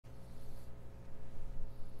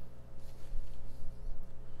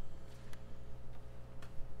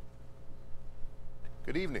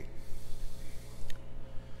Good evening.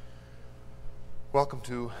 Welcome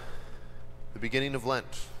to the beginning of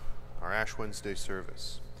Lent, our Ash Wednesday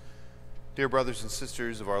service. Dear brothers and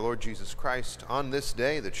sisters of our Lord Jesus Christ, on this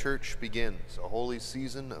day the Church begins a holy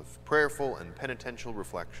season of prayerful and penitential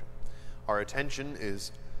reflection. Our attention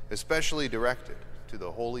is especially directed to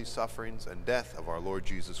the holy sufferings and death of our Lord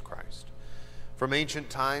Jesus Christ. From ancient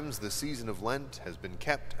times, the season of Lent has been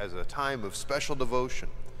kept as a time of special devotion,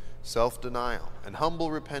 self-denial, and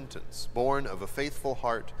humble repentance, born of a faithful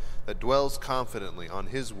heart that dwells confidently on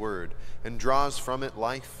His word and draws from it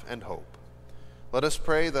life and hope. Let us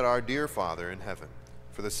pray that our dear Father in heaven,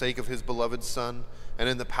 for the sake of His beloved Son and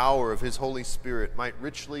in the power of His Holy Spirit, might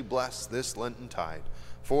richly bless this Lenten tide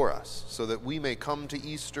for us, so that we may come to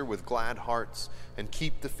Easter with glad hearts and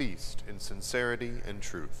keep the feast in sincerity and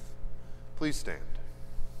truth. Please stand.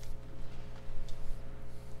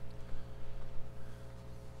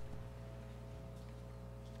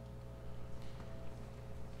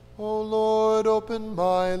 O Lord, open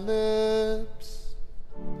my lips,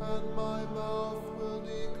 and my mouth will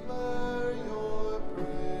declare your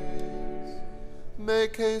praise.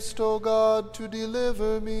 Make haste, O God, to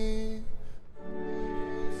deliver me.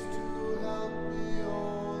 Make haste to help me,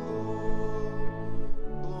 O Lord.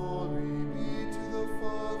 Glory be to the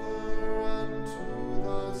Father, and to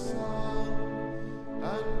the Son,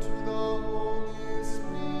 and to the Holy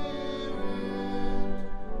Spirit,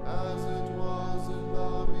 as it was in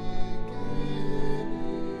the beginning,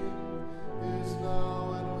 is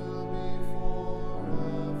now, and will be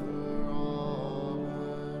forever.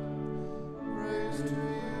 Amen. Praise to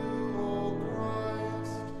you, O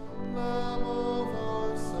Christ, Lamb of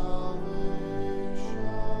our salvation.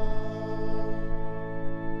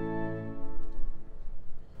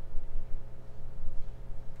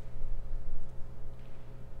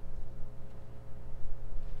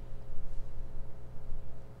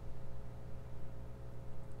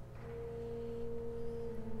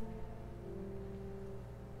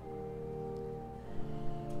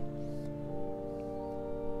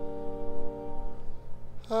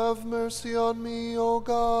 Have mercy on me, O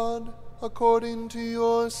God, according to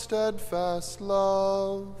your steadfast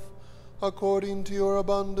love. According to your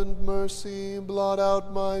abundant mercy, blot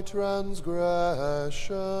out my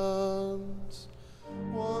transgressions.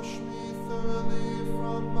 Wash me thoroughly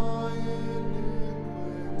from my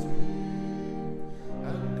iniquity,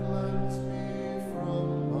 and cleanse me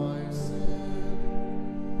from my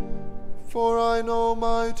sin. For I know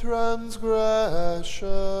my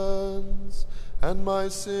transgressions, and my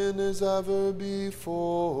sin is ever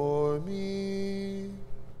before me.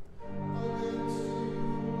 Against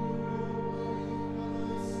you, have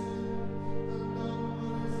I sinned, and done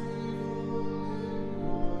what is evil in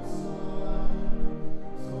your sight,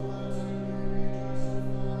 so that you may be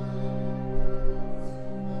justified in your words,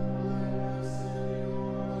 and blameless in your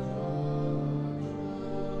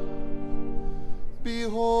judgment.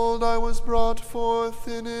 Behold, I was brought forth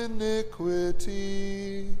in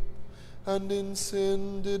iniquity, and in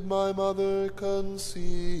sin did my mother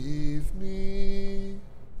conceive me.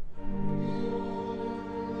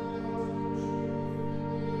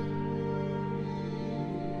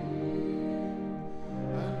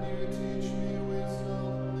 And you teach me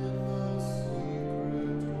wisdom in the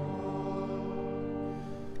secret one.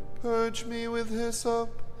 Purge me with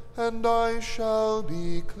hyssop, and I shall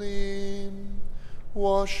be clean.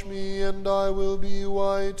 Wash me, and I will be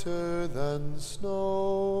whiter than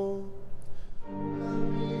snow. Let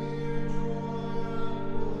me hear joy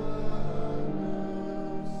and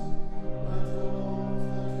gladness. Let the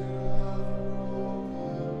bones that you have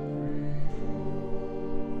broken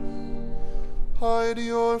rejoice. Hide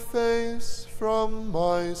your face from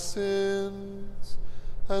my sins,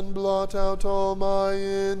 and blot out all my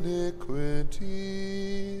iniquities.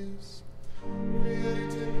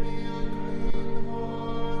 Create in me a clean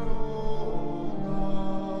heart, O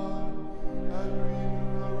God, and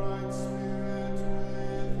renew a right spirit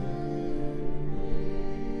within me.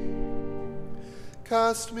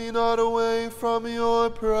 Cast me not away from your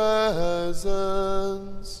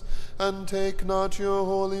presence, and take not your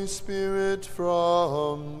Holy Spirit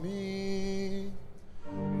from me.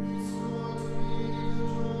 Restore to me the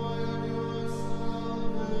joy of your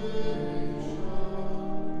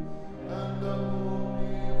salvation, and uphold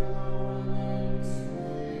me with a willing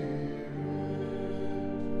spirit.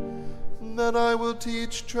 Then I will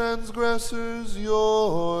teach transgressors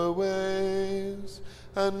your ways,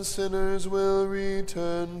 and sinners will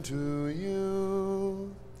return to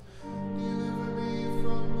you. Deliver me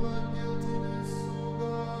from blood guiltiness, O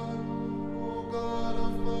God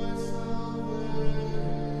of my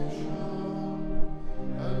salvation,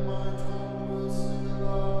 and my tongue will sing aloud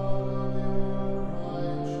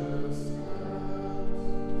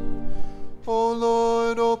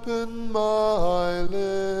open my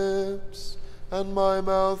lips, and my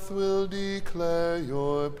mouth will declare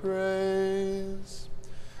your praise.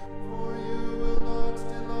 For you will not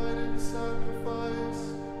delight in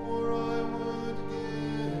sacrifice, or I would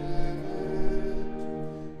give it.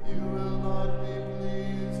 You will not be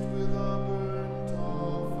pleased with a burnt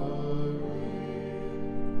offering.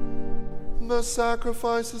 The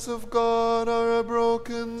sacrifices of God are a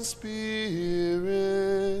broken spirit,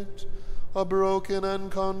 a broken and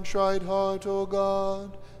contrite heart, O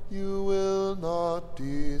God, you will not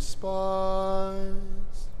despise.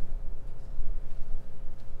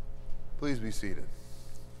 Please be seated.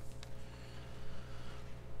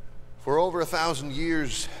 For over 1,000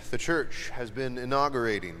 years, the Church has been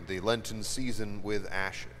inaugurating the Lenten season with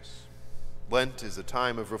ashes. Lent is a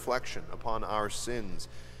time of reflection upon our sins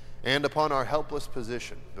and upon our helpless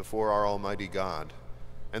position before our Almighty God.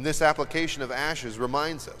 And this application of ashes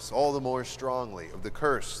reminds us all the more strongly of the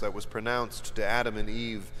curse that was pronounced to Adam and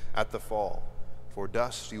Eve at the fall. For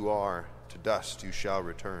dust you are, to dust you shall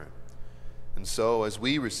return. And so, as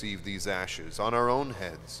we receive these ashes on our own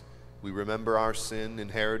heads, we remember our sin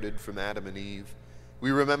inherited from Adam and Eve.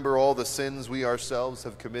 We remember all the sins we ourselves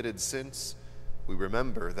have committed since. We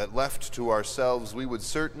remember that left to ourselves, we would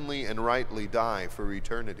certainly and rightly die for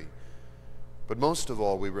eternity. But most of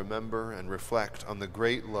all, we remember and reflect on the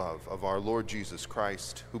great love of our Lord Jesus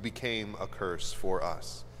Christ, who became a curse for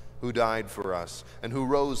us, who died for us, and who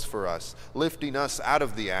rose for us, lifting us out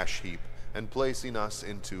of the ash heap and placing us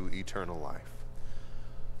into eternal life.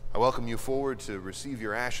 I welcome you forward to receive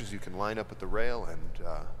your ashes. You can line up at the rail and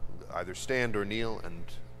either stand or kneel and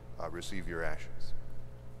receive your ashes.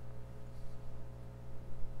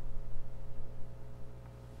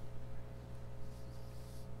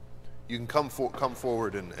 You can come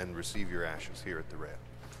forward and receive your ashes here at the rail.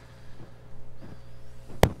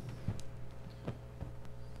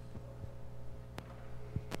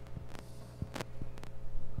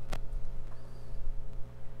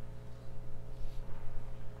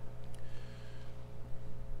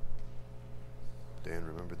 Dan,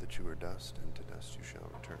 remember that you are dust, and to dust you shall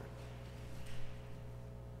return.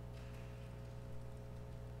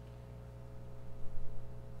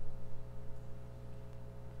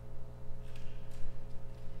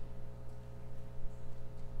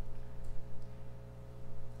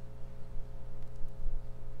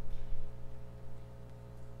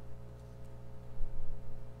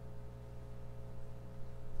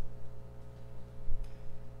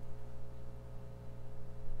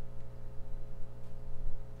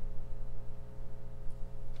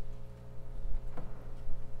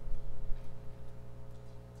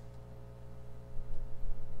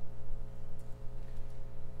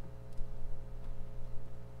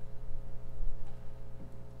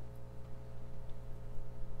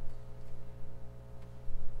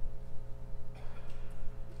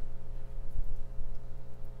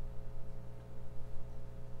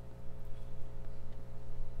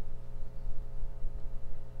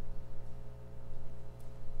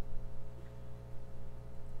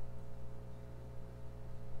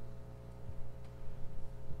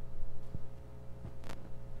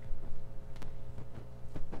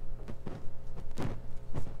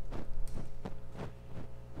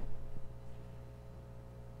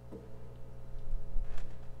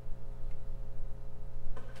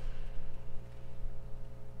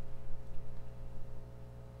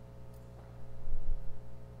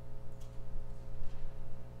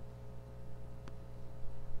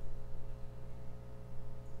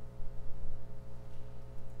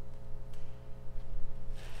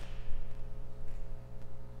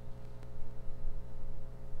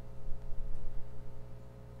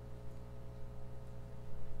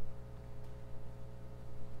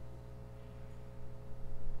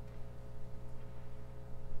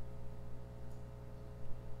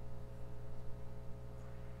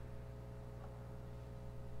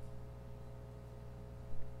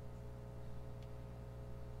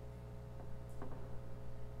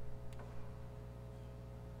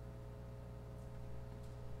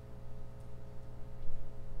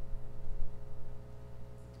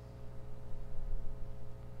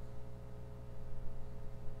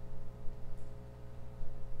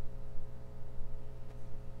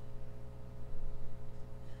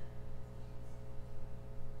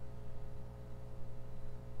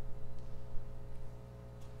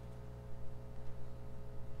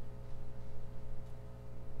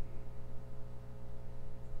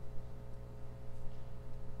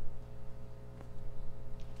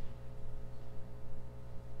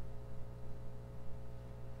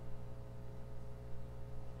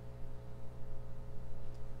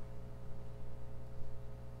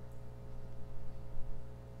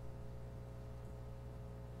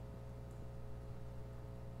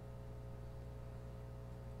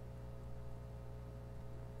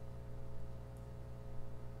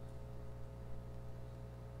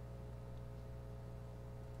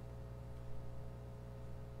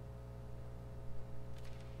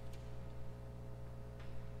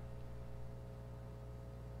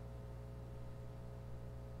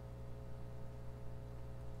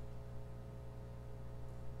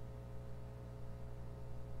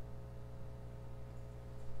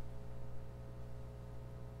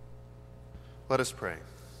 Let us pray.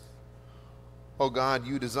 O God,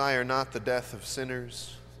 you desire not the death of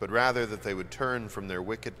sinners, but rather that they would turn from their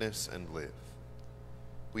wickedness and live.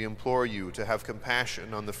 We implore you to have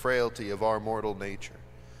compassion on the frailty of our mortal nature,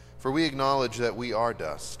 for we acknowledge that we are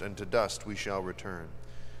dust, and to dust we shall return.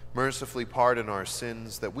 Mercifully pardon our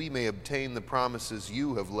sins, that we may obtain the promises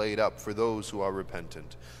you have laid up for those who are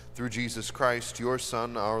repentant. Through Jesus Christ, your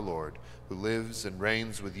Son, our Lord, who lives and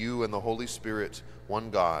reigns with you and the Holy Spirit,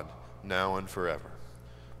 one God, now and forever.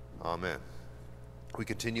 Amen. We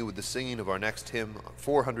continue with the singing of our next hymn,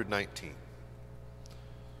 419.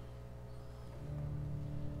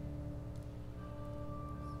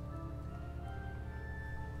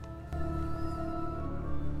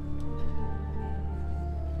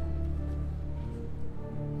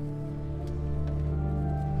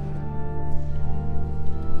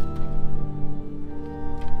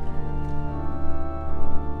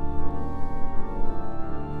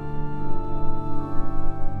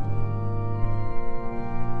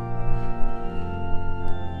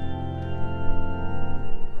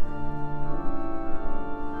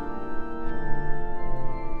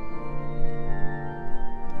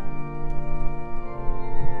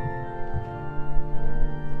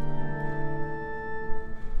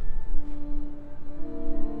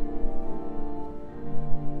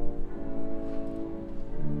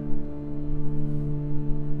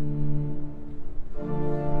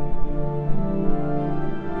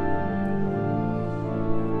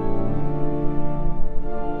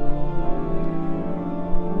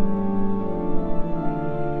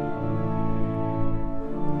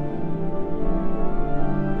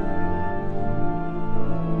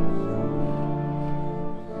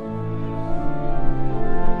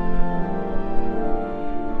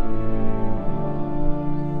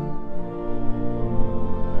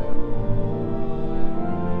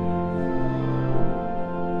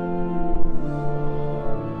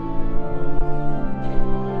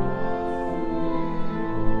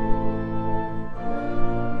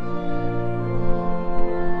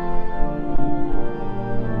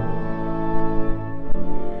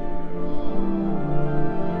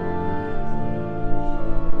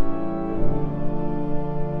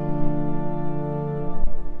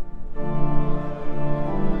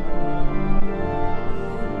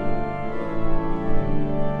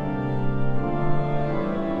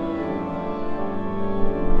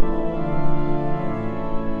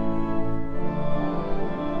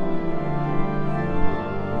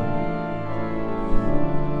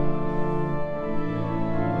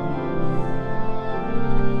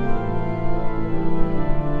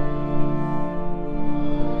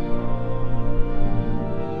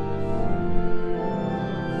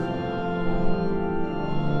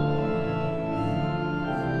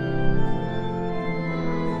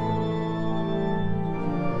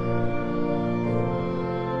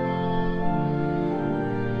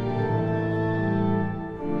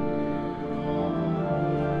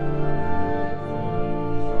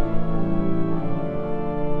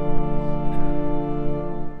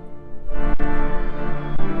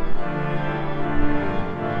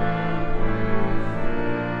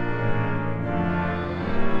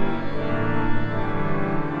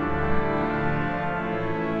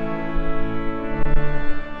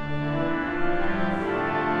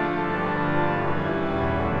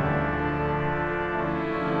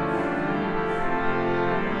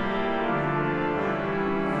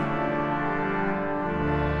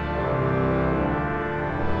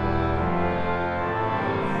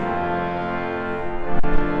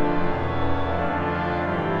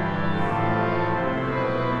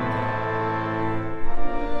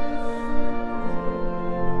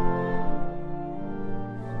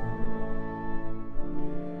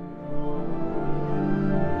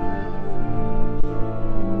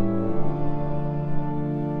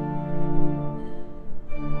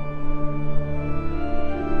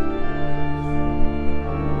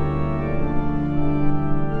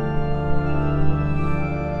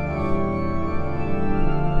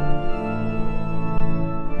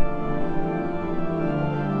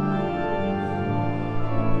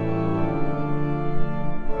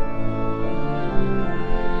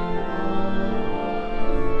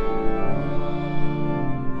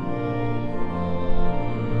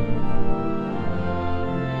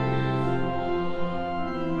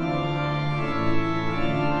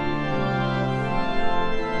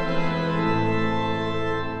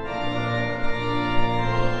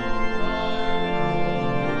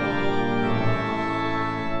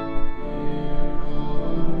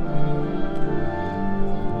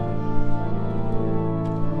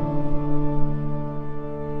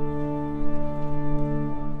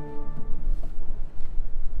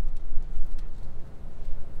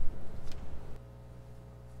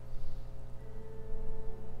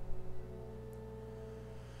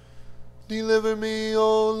 Deliver me,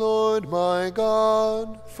 O Lord my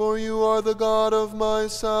God, for you are the God of my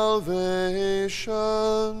salvation.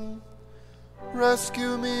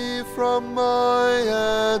 Rescue me from my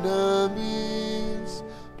enemies.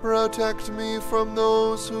 Protect me from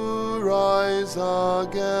those who rise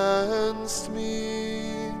against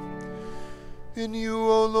me. In you,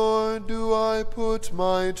 O Lord, do I put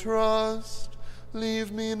my trust.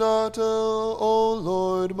 Leave me not, O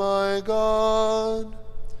Lord my God.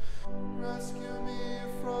 Rescue me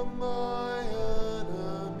from my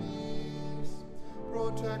enemies.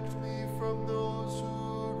 Protect me from those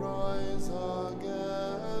who rise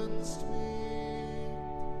against me.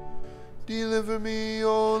 Deliver me,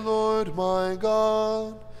 O Lord my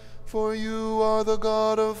God, for you are the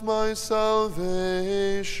God of my salvation.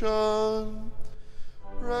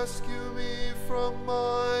 Rescue me from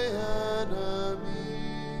my enemies.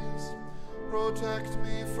 Protect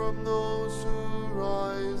me from those who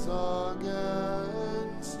rise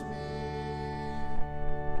against me.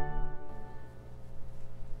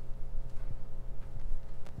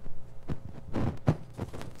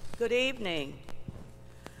 Good evening.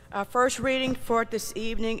 Our first reading for this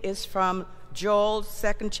evening is from Joel,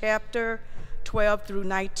 2nd chapter, 12 through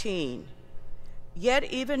 19. Yet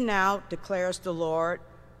even now, declares the Lord,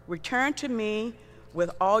 return to me with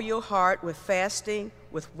all your heart, with fasting,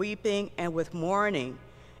 with weeping, and with mourning,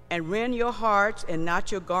 and rend your hearts and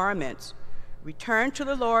not your garments. Return to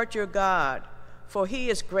the Lord your God, for he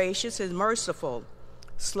is gracious and merciful,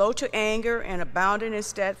 slow to anger and abounding in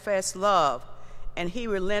steadfast love, and he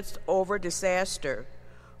relents over disaster.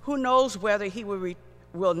 Who knows whether he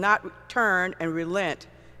will not return and relent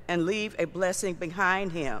and leave a blessing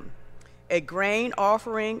behind him, a grain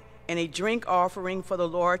offering and a drink offering for the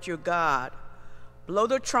Lord your God. Blow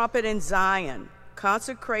the trumpet in Zion,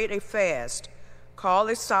 consecrate a fast, call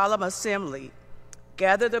a solemn assembly,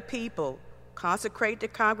 gather the people, consecrate the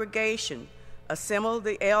congregation, assemble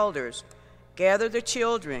the elders, gather the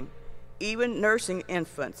children, even nursing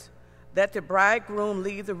infants. Let the bridegroom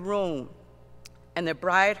leave the room, and the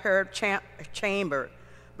bride her chamber.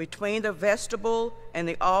 Between the vestibule and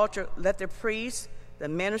the altar, let the priests, the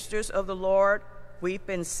ministers of the Lord, weep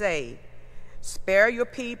and say, spare your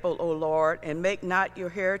people, O Lord, and make not your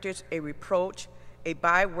heritage a reproach, a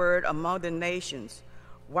byword among the nations.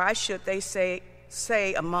 Why should they say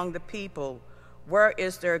among the people, where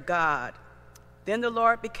is their God? Then the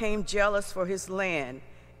Lord became jealous for his land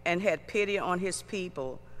and had pity on his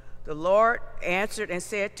people. The Lord answered and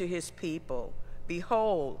said to his people,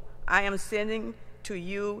 behold, I am sending to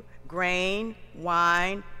you grain,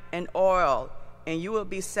 wine, and oil, and you will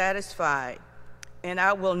be satisfied. And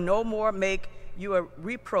I will no more make you a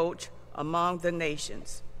reproach among the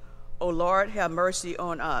nations. O Lord, have mercy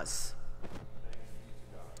on us.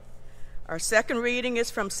 Our second reading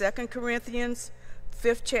is from 2 Corinthians,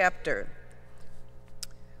 5th chapter.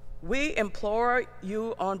 We implore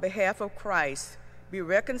you on behalf of Christ, be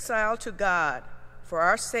reconciled to God. For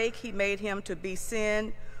our sake he made him to be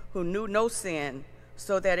sin who knew no sin,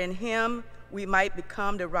 so that in him we might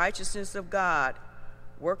become the righteousness of God.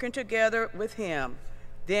 Working together with him,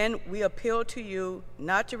 then we appeal to you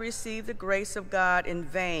not to receive the grace of God in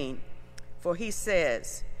vain. For he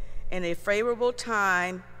says, in a favorable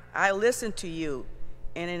time I listened to you,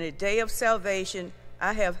 and in a day of salvation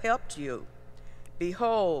I have helped you.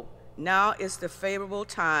 Behold, now is the favorable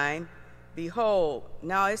time. Behold,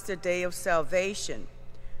 now is the day of salvation.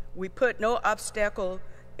 We put no obstacle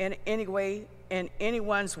in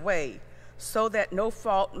anyone's way, so that no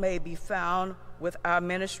fault may be found with our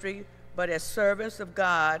ministry, but as servants of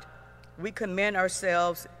God, we commend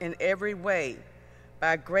ourselves in every way,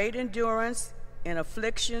 by great endurance in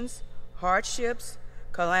afflictions, hardships,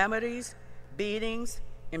 calamities, beatings,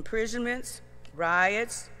 imprisonments,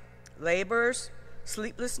 riots, labors,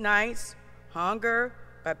 sleepless nights, hunger,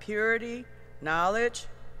 by purity, knowledge,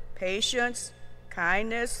 patience,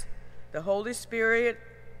 kindness, the Holy Spirit,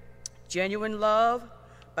 genuine love,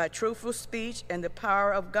 by truthful speech and the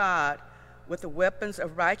power of God, with the weapons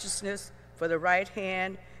of righteousness for the right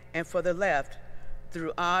hand and for the left,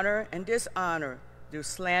 through honor and dishonor, through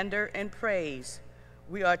slander and praise.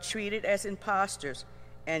 We are treated as impostors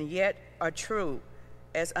and yet are true,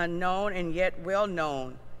 as unknown and yet well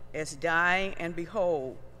known, as dying and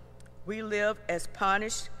behold. We live as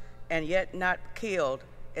punished and yet not killed,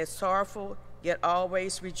 as sorrowful yet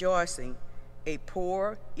always rejoicing, a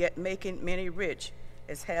poor yet making many rich,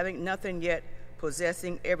 as having nothing yet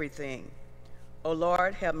possessing everything. O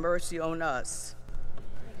Lord, have mercy on us.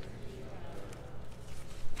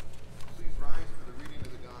 Please rise for the reading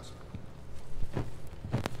of the gospel.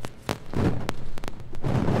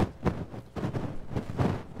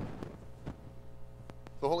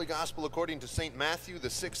 Holy Gospel according to St. Matthew, the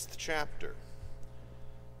 6th chapter.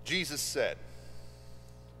 Jesus said,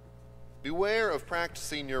 "Beware of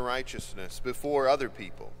practicing your righteousness before other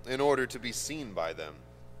people, in order to be seen by them.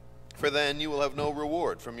 For then you will have no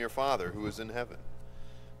reward from your Father who is in heaven.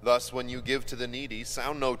 Thus, when you give to the needy,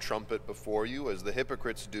 sound no trumpet before you, as the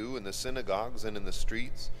hypocrites do in the synagogues and in the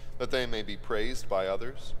streets, that they may be praised by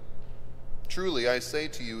others. Truly, I say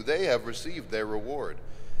to you, they have received their reward.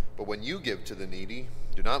 But when you give to the needy,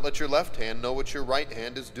 do not let your left hand know what your right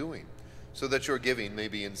hand is doing, so that your giving may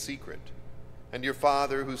be in secret. And your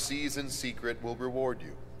Father who sees in secret will reward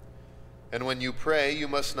you. And when you pray, you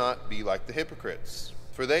must not be like the hypocrites,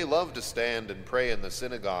 for they love to stand and pray in the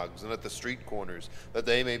synagogues and at the street corners, that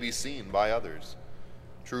they may be seen by others.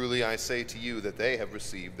 Truly, I say to you that they have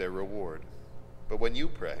received their reward. But when you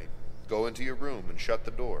pray, go into your room and shut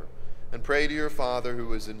the door, and pray to your Father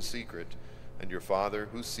who is in secret, and your Father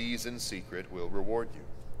who sees in secret will reward you.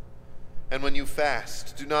 And when you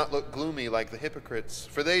fast, do not look gloomy like the hypocrites,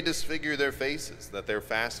 for they disfigure their faces, that their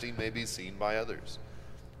fasting may be seen by others.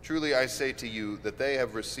 Truly, I say to you that they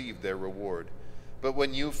have received their reward. But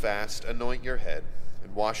when you fast, anoint your head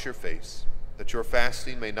and wash your face, that your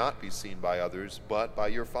fasting may not be seen by others, but by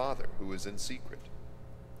your Father who is in secret.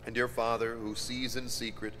 And your Father who sees in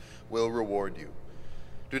secret will reward you.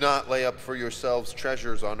 Do not lay up for yourselves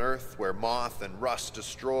treasures on earth, where moth and rust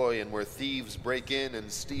destroy, and where thieves break in and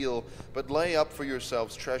steal, but lay up for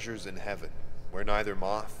yourselves treasures in heaven, where neither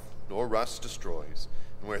moth nor rust destroys,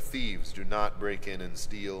 and where thieves do not break in and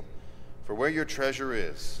steal. For where your treasure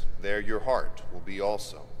is, there your heart will be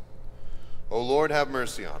also. O Lord, have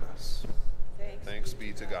mercy on us. Thanks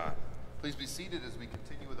be to God. Please be seated as we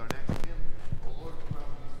continue with our next hymn. O Lord, throughout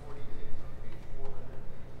these 40 days, on page 418.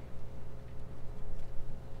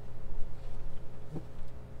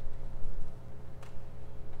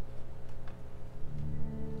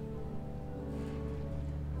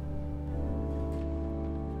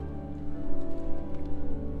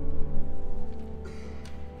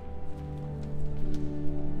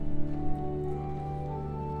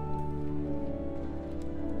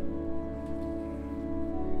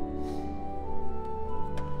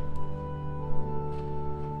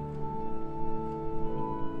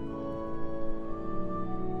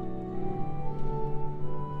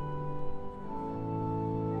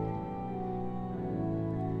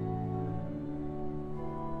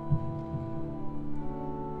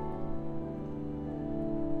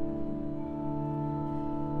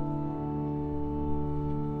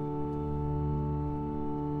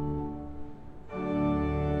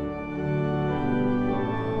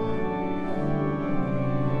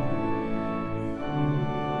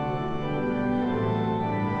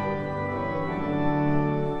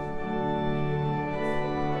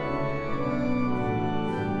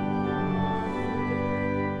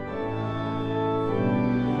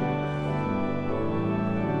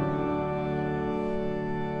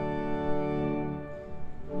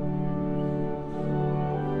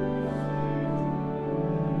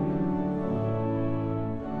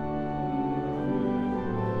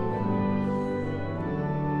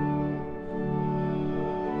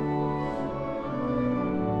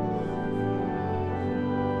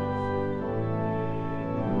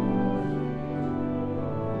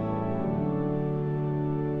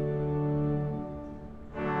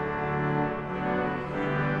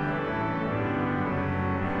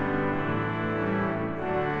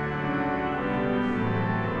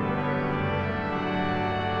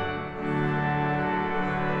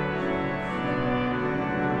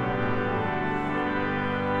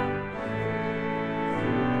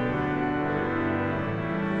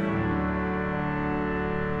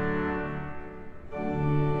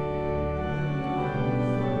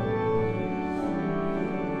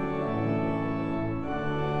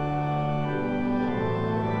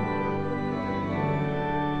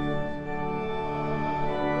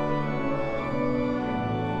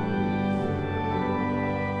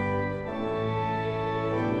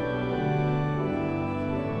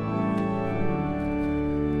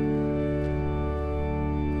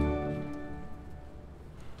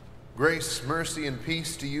 Grace, mercy, and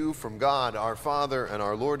peace to you from God, our Father, and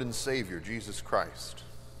our Lord and Savior, Jesus Christ.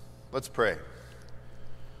 Let's pray.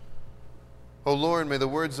 O Lord, may the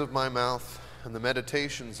words of my mouth and the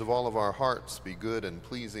meditations of all of our hearts be good and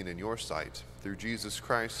pleasing in your sight. Through Jesus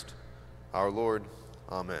Christ, our Lord.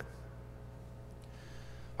 Amen.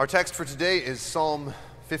 Our text for today is Psalm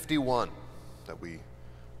 51 that we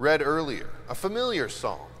read earlier, a familiar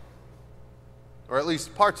psalm, or at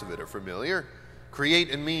least parts of it are familiar. Create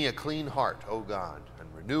in me a clean heart, O God,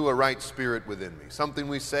 and renew a right spirit within me, something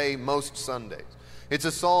we say most Sundays. It's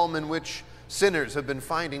a psalm in which sinners have been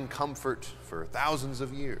finding comfort for thousands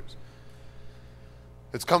of years.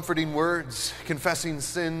 It's comforting words, confessing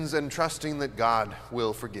sins, and trusting that God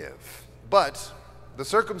will forgive. But the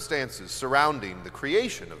circumstances surrounding the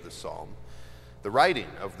creation of the psalm, the writing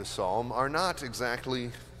of the psalm, are not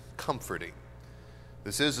exactly comforting.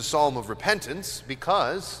 This is a psalm of repentance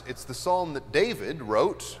because it's the psalm that David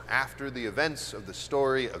wrote after the events of the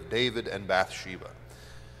story of David and Bathsheba.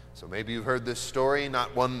 So maybe you've heard this story,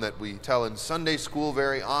 not one that we tell in Sunday school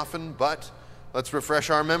very often, but let's refresh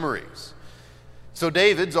our memories. So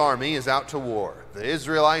David's army is out to war. The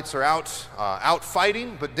Israelites are out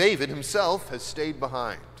fighting, but David himself has stayed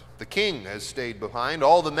behind. The king has stayed behind.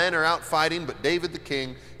 All the men are out fighting, but David the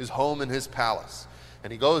king is home in his palace.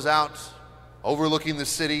 And he goes out overlooking the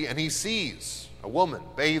city, and he sees a woman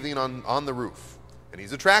bathing on the roof. And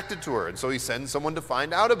he's attracted to her, and so he sends someone to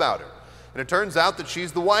find out about her. And it turns out that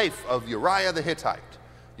she's the wife of Uriah the Hittite.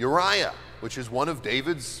 Uriah, which is one of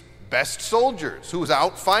David's best soldiers, who was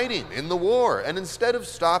out fighting in the war. And instead of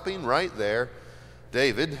stopping right there,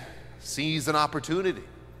 David sees an opportunity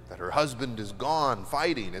that her husband is gone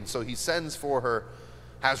fighting, and so he sends for her,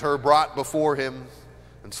 has her brought before him,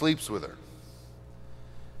 and sleeps with her.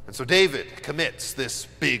 And so David commits this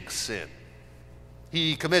big sin.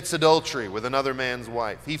 He commits adultery with another man's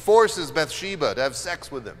wife. He forces Bathsheba to have sex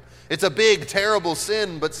with him. It's a big, terrible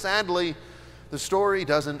sin, but sadly, the story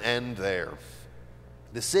doesn't end there.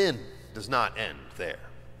 The sin does not end there.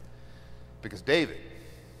 Because David,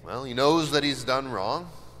 well, he knows that he's done wrong.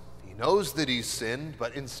 He knows that he's sinned,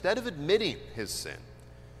 but instead of admitting his sin,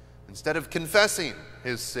 instead of confessing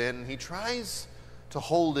his sin, he tries to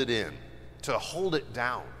hold it in, to hold it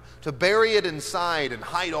down, to bury it inside and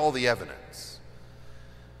hide all the evidence.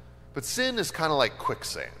 But sin is kind of like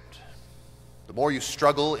quicksand. The more you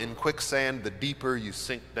struggle in quicksand, the deeper you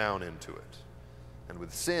sink down into it. And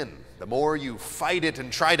with sin, the more you fight it and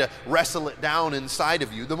try to wrestle it down inside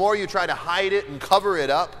of you, the more you try to hide it and cover it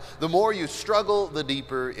up, the more you struggle, the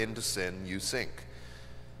deeper into sin you sink.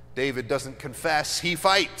 David doesn't confess, he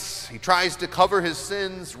fights. He tries to cover his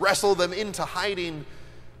sins, wrestle them into hiding,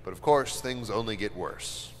 but of course, things only get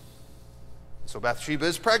worse. So Bathsheba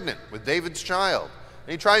is pregnant with David's child,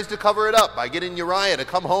 and he tries to cover it up by getting Uriah to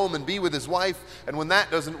come home and be with his wife, and when that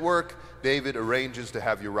doesn't work, David arranges to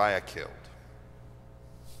have Uriah killed.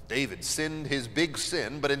 David sinned his big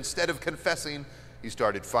sin, but instead of confessing, he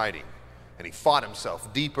started fighting, and he fought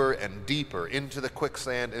himself deeper and deeper into the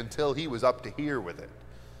quicksand until he was up to here with it.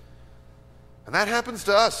 And that happens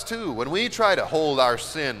to us too when we try to hold our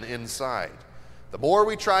sin inside. The more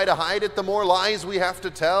we try to hide it, the more lies we have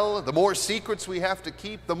to tell, the more secrets we have to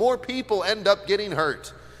keep, the more people end up getting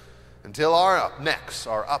hurt until our necks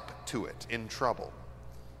are up to it, in trouble.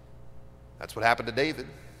 That's what happened to David.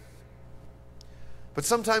 But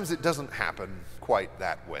sometimes it doesn't happen quite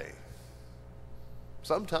that way.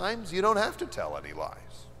 Sometimes you don't have to tell any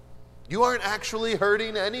lies. You aren't actually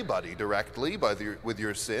hurting anybody directly with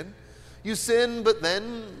your sin. You sin, but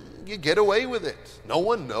then you get away with it. No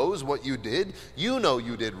one knows what you did. You know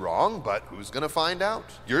you did wrong, but who's going to find out?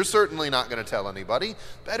 You're certainly not going to tell anybody.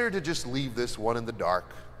 Better to just leave this one in the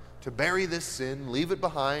dark, to bury this sin, leave it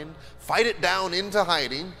behind, fight it down into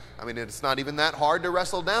hiding. I mean, it's not even that hard to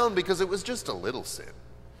wrestle down because it was just a little sin.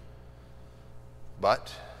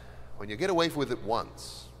 But when you get away with it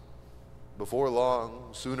once, before long,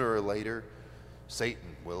 sooner or later,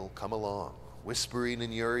 Satan will come along, whispering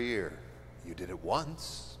in your ear, "You did it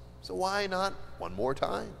once, so why not one more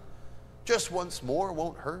time? Just once more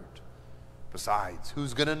won't hurt. Besides,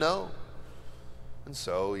 who's going to know?" And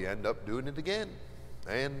so you end up doing it again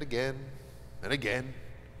and again and again.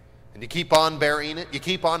 And you keep on burying it, you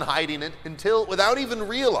keep on hiding it until, without even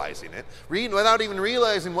realizing it, without even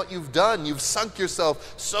realizing what you've done, you've sunk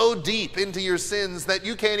yourself so deep into your sins that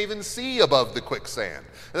you can't even see above the quicksand.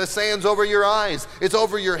 And the sand's over your eyes, it's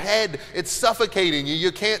over your head, it's suffocating you,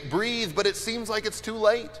 you can't breathe, but it seems like it's too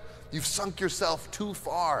late. You've sunk yourself too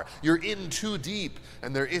far, you're in too deep,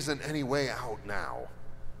 and there isn't any way out now.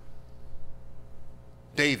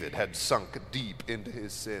 David had sunk deep into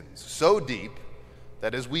his sins, so deep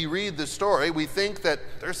that as we read the story, we think that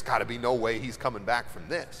there's got to be no way he's coming back from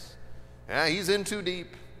this. Yeah, he's in too deep,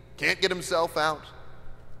 can't get himself out.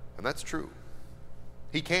 And that's true.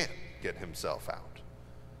 He can't get himself out.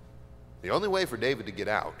 The only way for David to get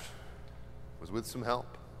out was with some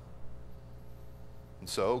help. And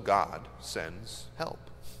so God sends help.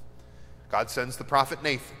 God sends the prophet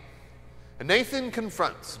Nathan. And Nathan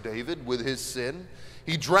confronts David with his sin.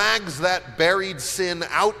 He drags that buried sin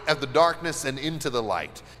out of the darkness and into the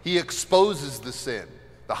light. He exposes the sin.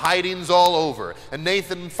 The hiding's all over. And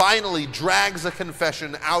Nathan finally drags a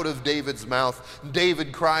confession out of David's mouth.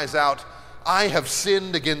 David cries out, "I have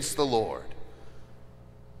sinned against the Lord."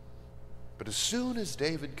 But as soon as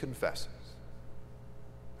David confesses,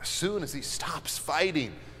 as soon as he stops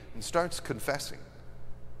fighting and starts confessing,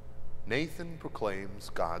 Nathan proclaims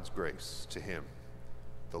God's grace to him.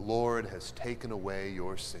 "The Lord has taken away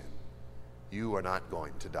your sin. You are not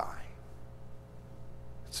going to die."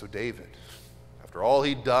 And so David, after all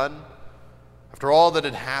he'd done, after all that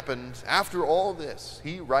had happened, after all this,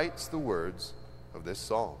 he writes the words of this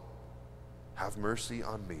psalm. "Have mercy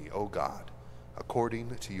on me, O God,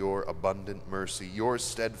 according to your abundant mercy, your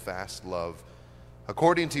steadfast love.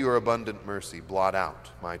 According to your abundant mercy, blot out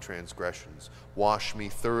my transgressions. Wash me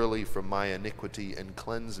thoroughly from my iniquity and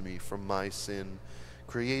cleanse me from my sin.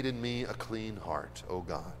 Create in me a clean heart, O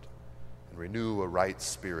God, and renew a right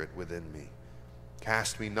spirit within me.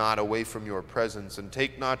 Cast me not away from your presence, and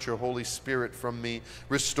take not your Holy Spirit from me.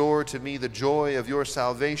 Restore to me the joy of your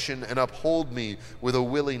salvation, and uphold me with a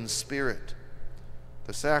willing spirit.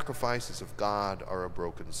 The sacrifices of God are a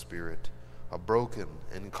broken spirit. A broken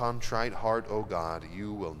and contrite heart, O God,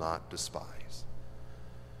 you will not despise."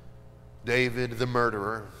 David, the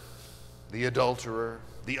murderer, the adulterer,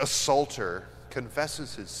 the assaulter,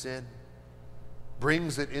 confesses his sin,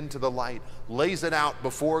 brings it into the light, lays it out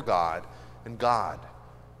before God, and God,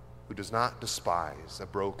 who does not despise a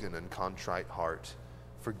broken and contrite heart,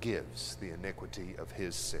 forgives the iniquity of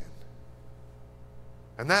his sin.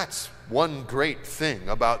 And that's one great thing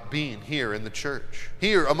about being here in the church,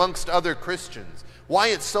 here amongst other Christians. Why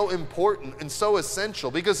it's so important and so essential,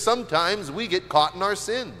 because sometimes we get caught in our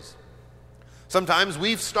sins. Sometimes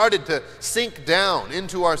we've started to sink down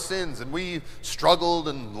into our sins, and we've struggled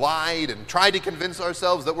and lied and tried to convince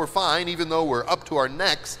ourselves that we're fine, even though we're up to our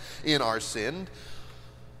necks in our sin.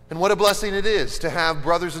 And what a blessing it is to have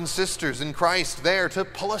brothers and sisters in Christ there to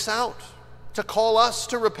pull us out, to call us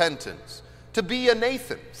to repentance, to be a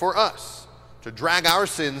Nathan for us, to drag our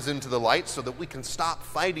sins into the light so that we can stop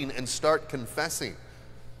fighting and start confessing.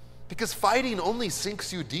 Because fighting only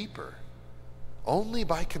sinks you deeper. Only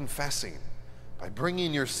by confessing, by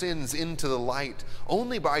bringing your sins into the light,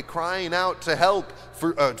 only by crying out to help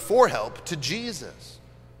for help to Jesus,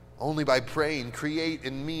 only by praying, "Create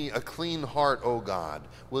in me a clean heart, O God,"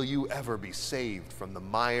 will you ever be saved from the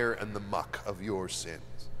mire and the muck of your sins.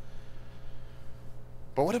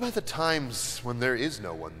 But what about the times when there is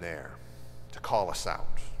no one there to call us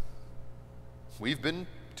out? We've been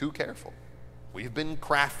too careful. We've been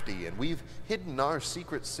crafty, and we've hidden our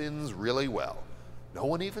secret sins really well. No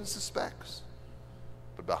one even suspects.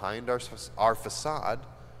 But behind our facade,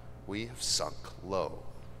 we have sunk low.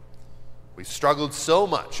 We've struggled so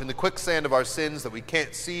much in the quicksand of our sins that we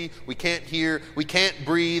can't see, we can't hear, we can't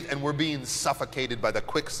breathe, and we're being suffocated by the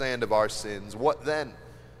quicksand of our sins. What then?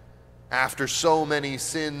 After so many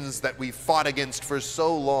sins that we fought against for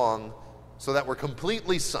so long, so that we're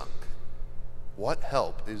completely sunk, what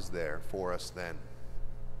help is there for us then?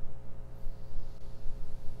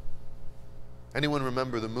 Anyone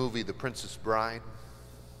remember the movie The Princess Bride?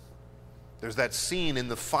 There's that scene in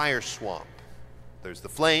the fire swamp. There's the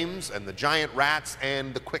flames and the giant rats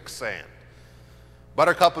and the quicksand.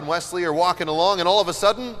 Buttercup and Wesley are walking along, and all of a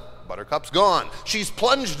sudden, Buttercup's gone. She's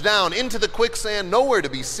plunged down into the quicksand, nowhere to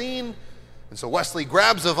be seen. And so Wesley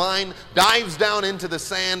grabs a vine, dives down into the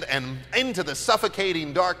sand and into the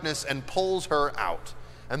suffocating darkness and pulls her out.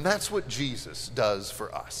 And that's what Jesus does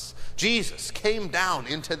for us. Jesus came down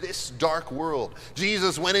into this dark world.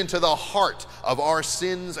 Jesus went into the heart of our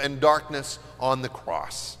sins and darkness on the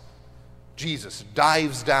cross. Jesus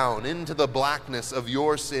dives down into the blackness of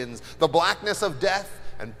your sins, the blackness of death,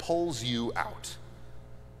 and pulls you out.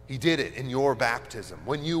 He did it in your baptism,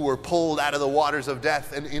 when you were pulled out of the waters of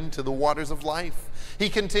death and into the waters of life. He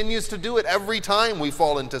continues to do it every time we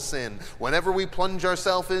fall into sin. Whenever we plunge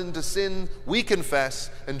ourselves into sin, we confess,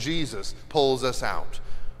 and Jesus pulls us out.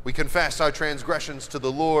 We confess our transgressions to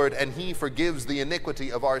the Lord, and He forgives the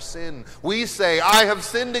iniquity of our sin. We say, "I have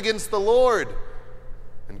sinned against the Lord."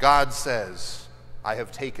 And God says, "I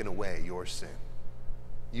have taken away your sin.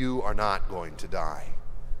 You are not going to die.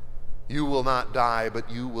 You will not die, but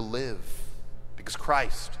you will live, because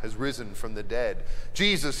Christ has risen from the dead.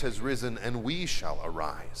 Jesus has risen, and we shall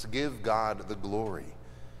arise. Give God the glory."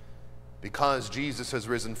 Because Jesus has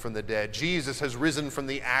risen from the dead, Jesus has risen from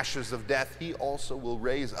the ashes of death, He also will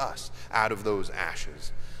raise us out of those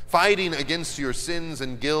ashes. Fighting against your sins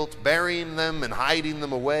and guilt, burying them and hiding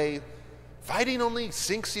them away, fighting only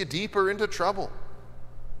sinks you deeper into trouble.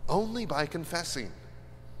 Only by confessing,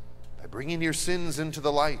 by bringing your sins into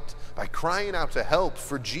the light, by crying out to help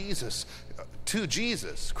for Jesus, to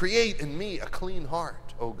Jesus, create in me a clean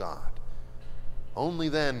heart, O God. Only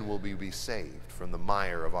then will we be saved from the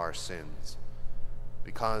mire of our sins.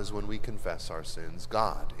 Because when we confess our sins,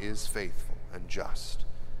 God is faithful and just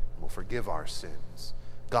and will forgive our sins.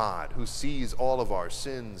 God who sees all of our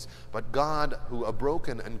sins, but God who a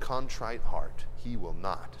broken and contrite heart he will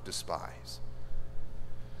not despise.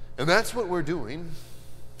 And that's what we're doing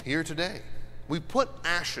here today. We put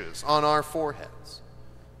ashes on our foreheads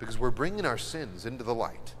because we're bringing our sins into the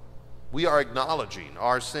light. We are acknowledging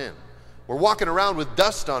our sin. We're walking around with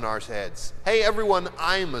dust on our heads. Hey, everyone,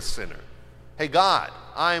 I'm a sinner. Hey, God,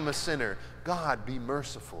 I'm a sinner. God, be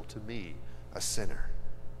merciful to me, a sinner.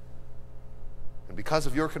 And because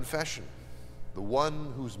of your confession, the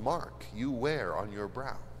one whose mark you wear on your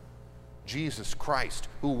brow, Jesus Christ,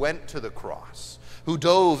 who went to the cross, who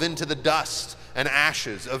dove into the dust and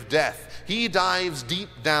ashes of death, he dives deep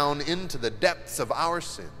down into the depths of our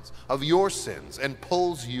sins, of your sins, and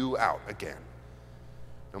pulls you out again.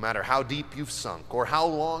 No matter how deep you've sunk or how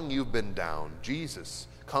long you've been down, Jesus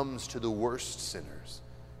comes to the worst sinners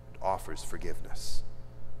and offers forgiveness.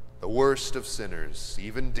 The worst of sinners,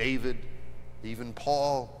 even David, even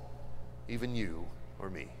Paul, even you or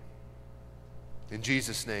me. In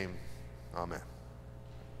Jesus' name, amen.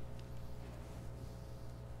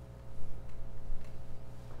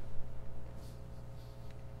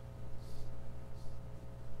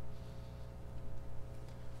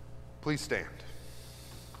 Please stand.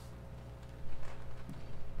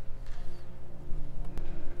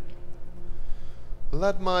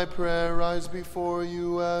 Let my prayer rise before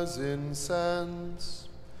you as incense,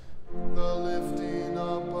 the lifting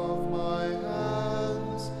up of my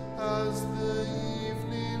hands as the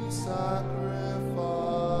evening sacrifice.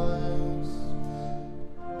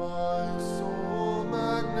 My soul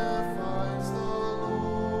magnifies the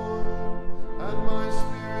Lord, and my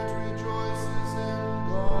spirit rejoices in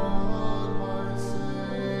God my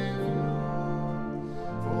Savior,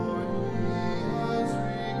 for he has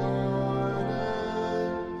regarded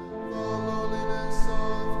the lowliness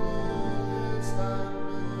of his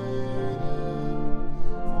handmaiden.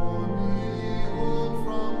 For behold,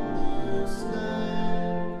 from this day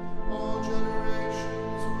all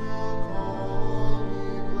generations will call me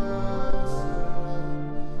blessed.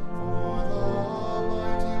 For the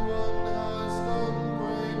Mighty One has done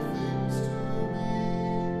great things to me.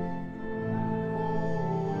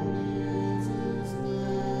 Holy is his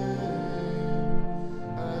name,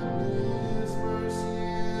 and his mercy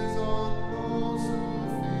is on those who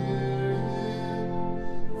fear him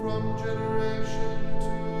from generation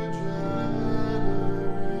to generation.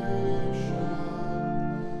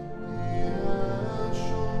 He has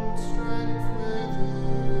shown strength with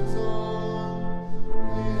his arm.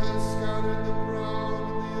 He has scattered the proud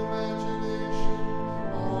in the imagination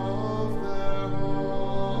of their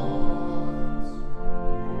hearts.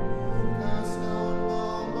 Cast down the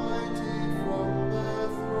mighty from their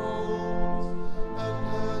thrones, and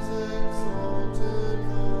has exalted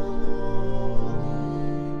the lowly.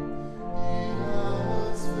 He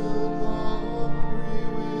has filled the hungry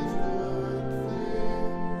with good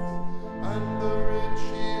things, and the rich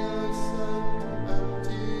he has sent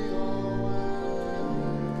empty away.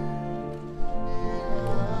 He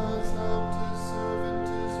has helped his servant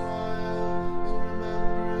Israel in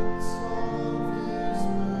remembrance of his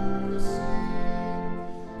mercy,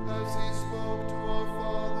 as he spoke to our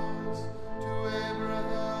fathers, to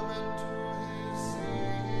Abraham and to his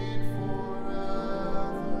seed forever.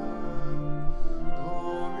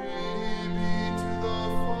 Glory be to the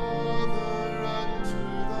Father, and to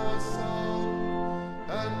the Son,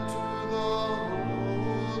 and to the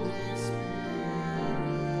Holy Spirit,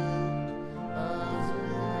 as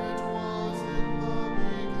it was in the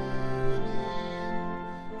beginning,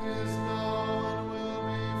 is now, and will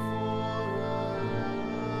be forever.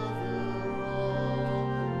 Amen.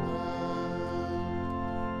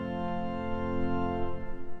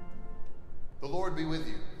 The Lord be with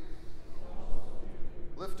you.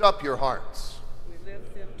 Lift up your hearts. We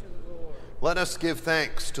lift them to the Lord. Let us give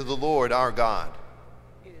thanks to the Lord our God.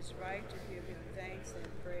 It is right to give him thanks and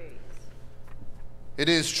praise. It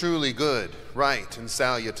is truly good, right, and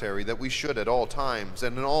salutary that we should at all times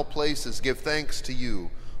and in all places give thanks to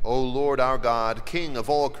you, O Lord our God, King of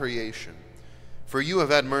all creation. For you have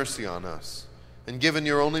had mercy on us, and given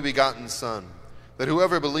your only begotten Son, that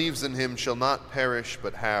whoever believes in him shall not perish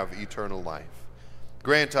but have eternal life.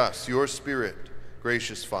 Grant us your Spirit,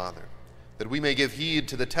 gracious Father, that we may give heed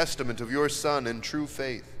to the testament of your Son in true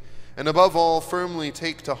faith, and above all firmly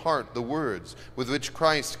take to heart the words with which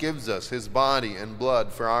Christ gives us his body and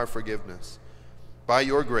blood for our forgiveness. by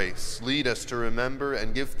your grace, lead us to remember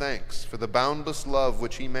and give thanks for the boundless love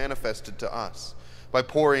which he manifested to us by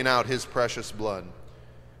pouring out his precious blood.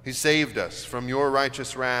 He saved us from your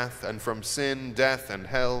righteous wrath and from sin, death, and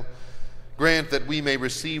hell. Grant that we may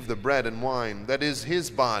receive the bread and wine that is his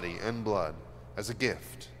body and blood as a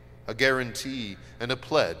gift, a guarantee, and a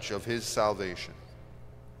pledge of his salvation.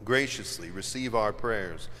 Graciously receive our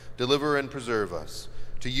prayers, deliver and preserve us.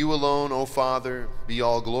 To you alone, O Father, be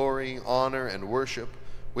all glory, honor, and worship,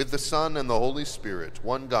 with the Son and the Holy Spirit,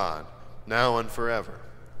 one God, now and forever.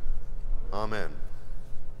 Amen.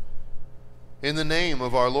 In the name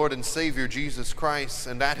of our Lord and Savior Jesus Christ,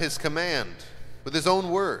 and at his command, with his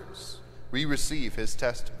own words, we receive his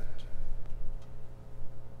testament.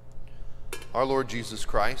 Our Lord Jesus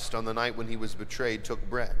Christ, on the night when he was betrayed, took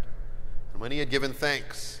bread, and when he had given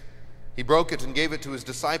thanks, he broke it and gave it to his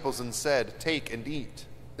disciples and said, "Take and eat.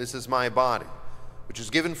 This is my body, which is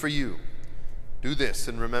given for you. Do this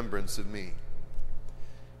in remembrance of me."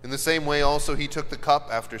 In the same way also he took the cup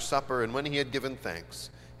after supper, and when he had given thanks,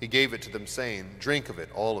 he gave it to them, saying, "Drink of it,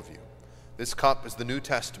 all of you. This cup is the New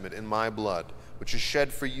Testament in my blood, which is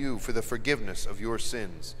shed for you for the forgiveness of your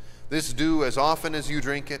sins. This do as often as you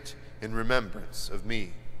drink it in remembrance of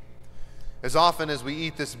me." As often as we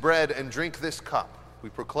eat this bread and drink this cup, we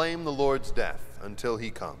proclaim the Lord's death until he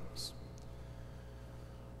comes.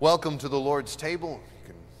 Welcome to the Lord's table. You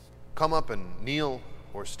can come up and kneel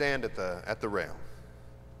or stand at the rail.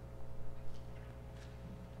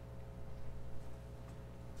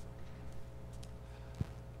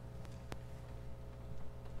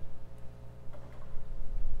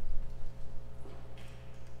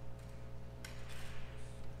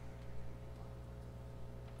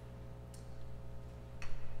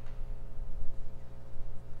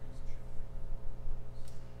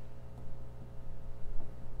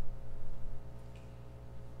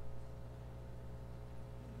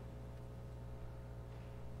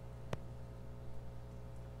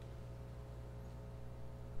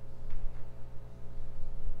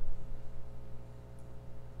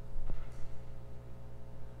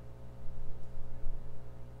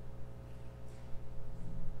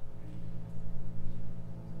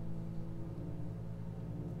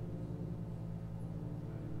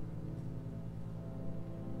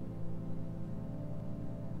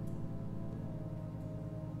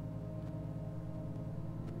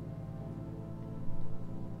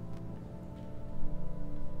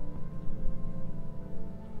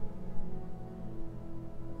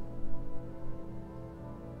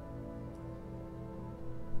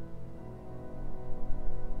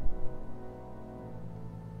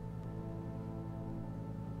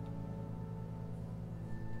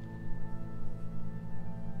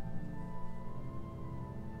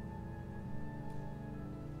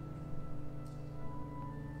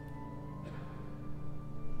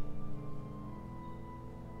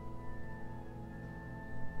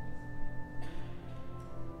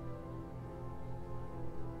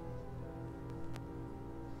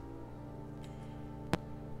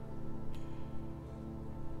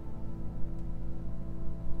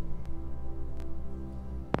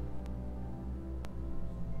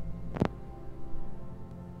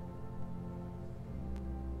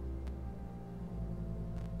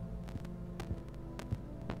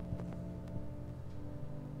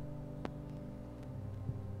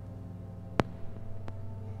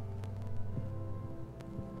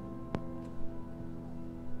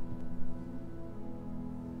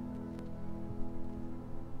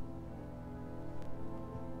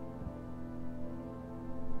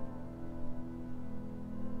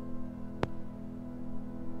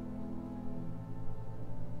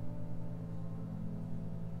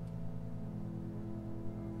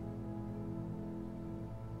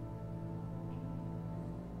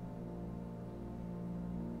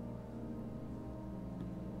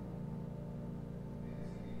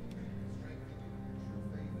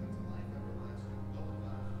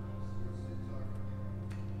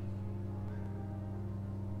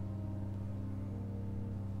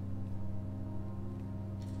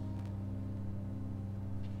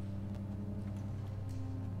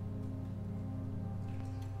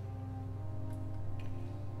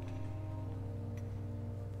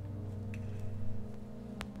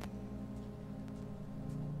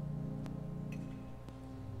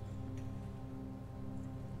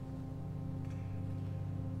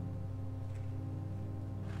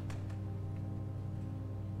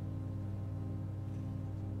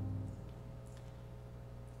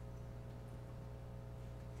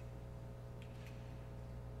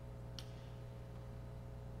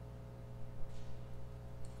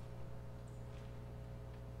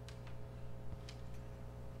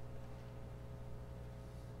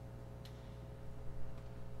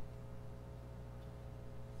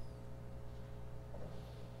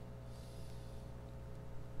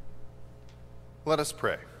 Let us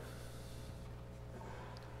pray.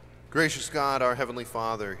 Gracious God, our Heavenly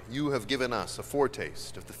Father, you have given us a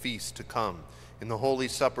foretaste of the feast to come in the holy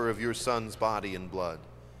supper of your Son's body and blood.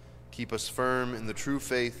 Keep us firm in the true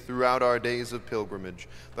faith throughout our days of pilgrimage,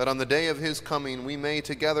 that on the day of his coming we may,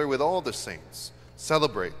 together with all the saints,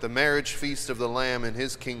 celebrate the marriage feast of the Lamb in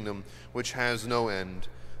his kingdom, which has no end.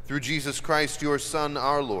 Through Jesus Christ, your Son,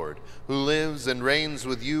 our Lord, who lives and reigns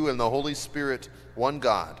with you in the Holy Spirit, one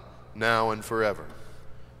God, now and forever.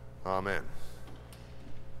 Amen.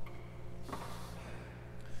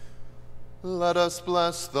 Let us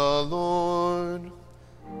bless the Lord.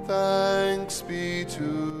 Thanks be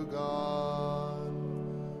to God.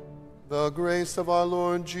 The grace of our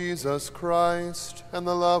Lord Jesus Christ, and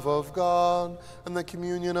the love of God, and the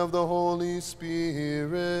communion of the Holy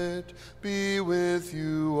Spirit be with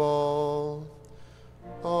you all.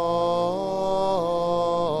 Amen.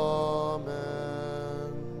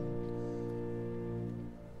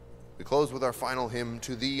 We close with our final hymn,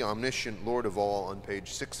 To Thee, Omniscient Lord of All, on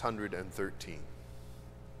page 613.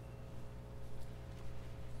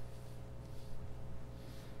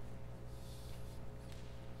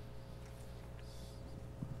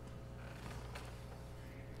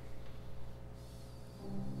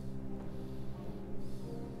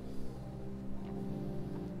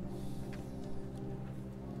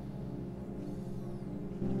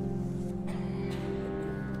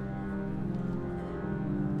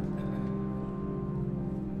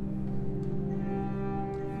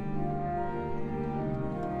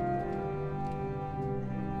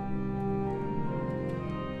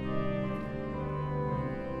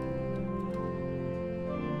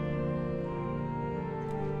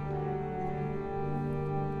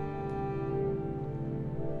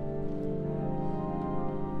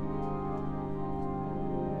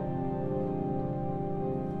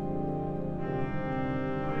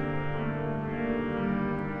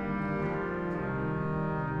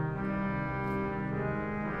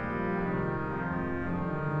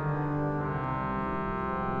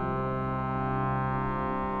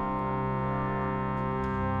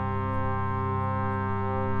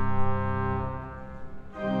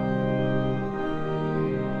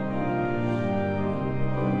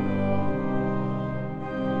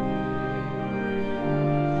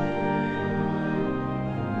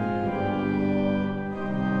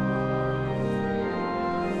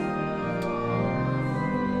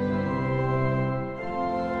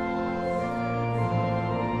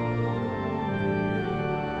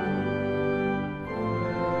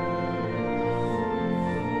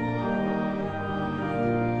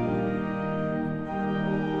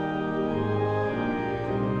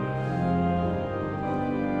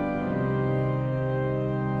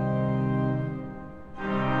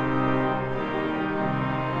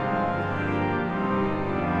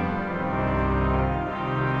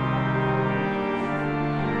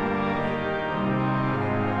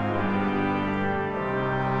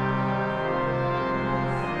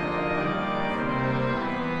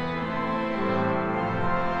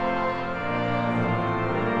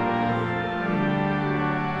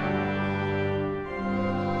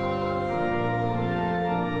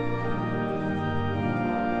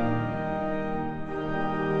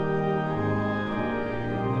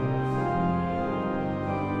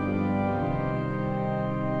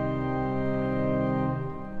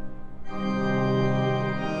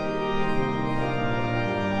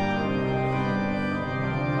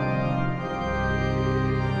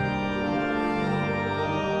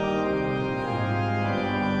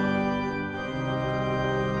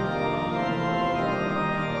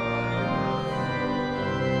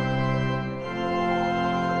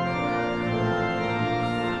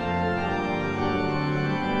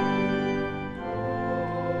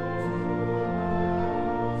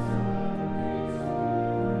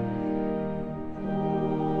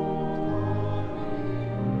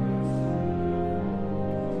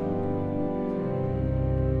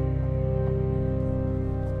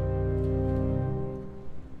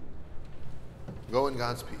 Go in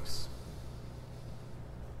God's peace.